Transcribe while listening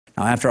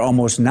Now, after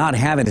almost not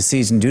having a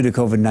season due to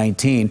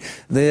COVID-19,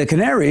 the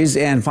Canaries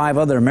and 5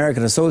 other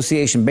American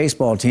Association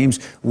baseball teams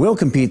will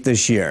compete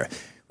this year.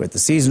 With the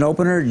season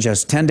opener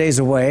just 10 days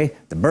away,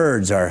 the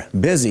Birds are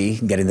busy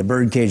getting the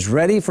birdcage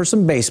ready for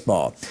some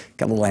baseball.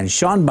 KELOLAND's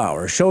Sean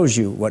Bauer shows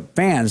you what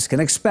fans can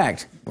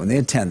expect when they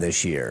attend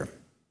this year.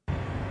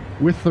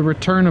 With the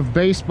return of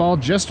baseball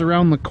just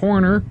around the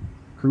corner,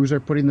 crews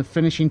are putting the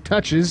finishing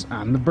touches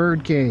on the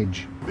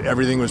birdcage.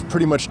 Everything was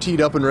pretty much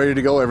teed up and ready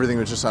to go. Everything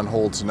was just on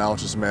hold, so now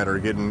it's just a matter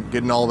of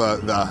getting all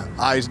the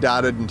I's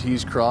dotted and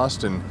T's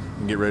crossed and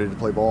get ready to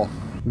play ball.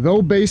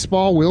 Though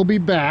baseball will be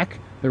back,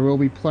 there will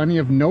be plenty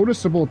of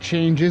noticeable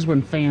changes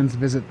when fans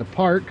visit the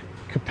park.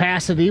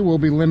 Capacity will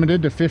be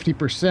limited to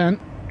 50%,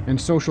 and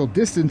social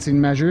distancing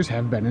measures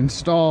have been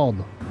installed.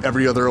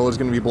 Every other row is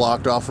going to be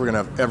blocked off. We're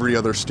going to have every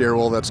other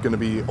stairwell that's going to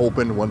be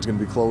open. One's going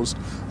to be closed.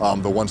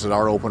 The ones that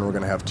are open, we're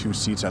going to have 2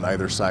 seats on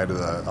either side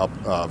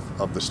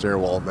of the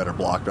stairwell that are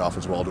blocked off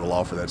as well to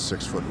allow for that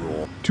 6-foot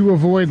rule. To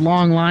avoid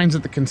long lines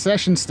at the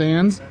concession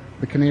stands,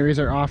 the Canaries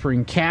are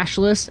offering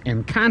cashless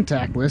and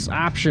contactless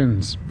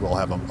options. We'll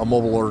have a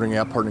mobile ordering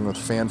app partnering with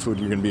Fan Food.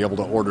 You're going to be able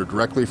to order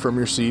directly from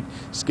your seat,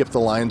 skip the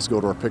lines, go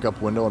to our pickup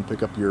window, and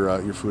pick up your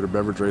food or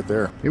beverage right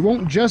there. It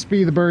won't just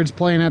be the Birds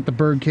playing at the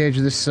birdcage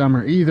this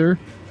summer either,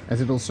 as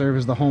it'll serve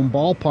as the home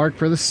ballpark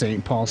for the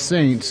St. Paul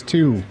Saints,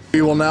 too.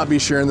 We will not be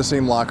sharing the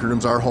same locker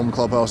rooms. Our home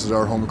clubhouse is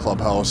our home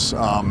clubhouse.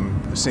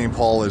 St.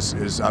 Paul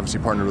is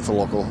obviously partnered with the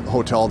local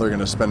hotel. They're going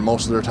to spend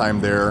most of their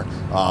time there,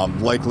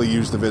 likely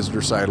use the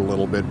visitor side a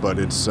little bit, but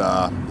it's,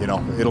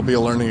 it'll be a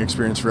learning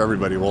experience for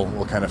everybody.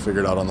 We'll kind of figure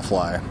it out on the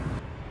fly.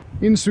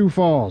 In Sioux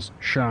Falls,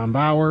 Sean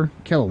Bauer,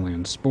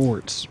 KELOLAND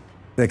Sports.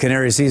 The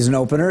Canary season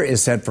opener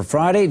is set for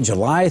Friday,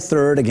 July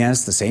 3rd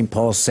against the St.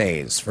 Paul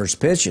Saints. First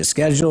pitch is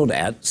scheduled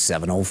at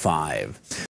 7:05.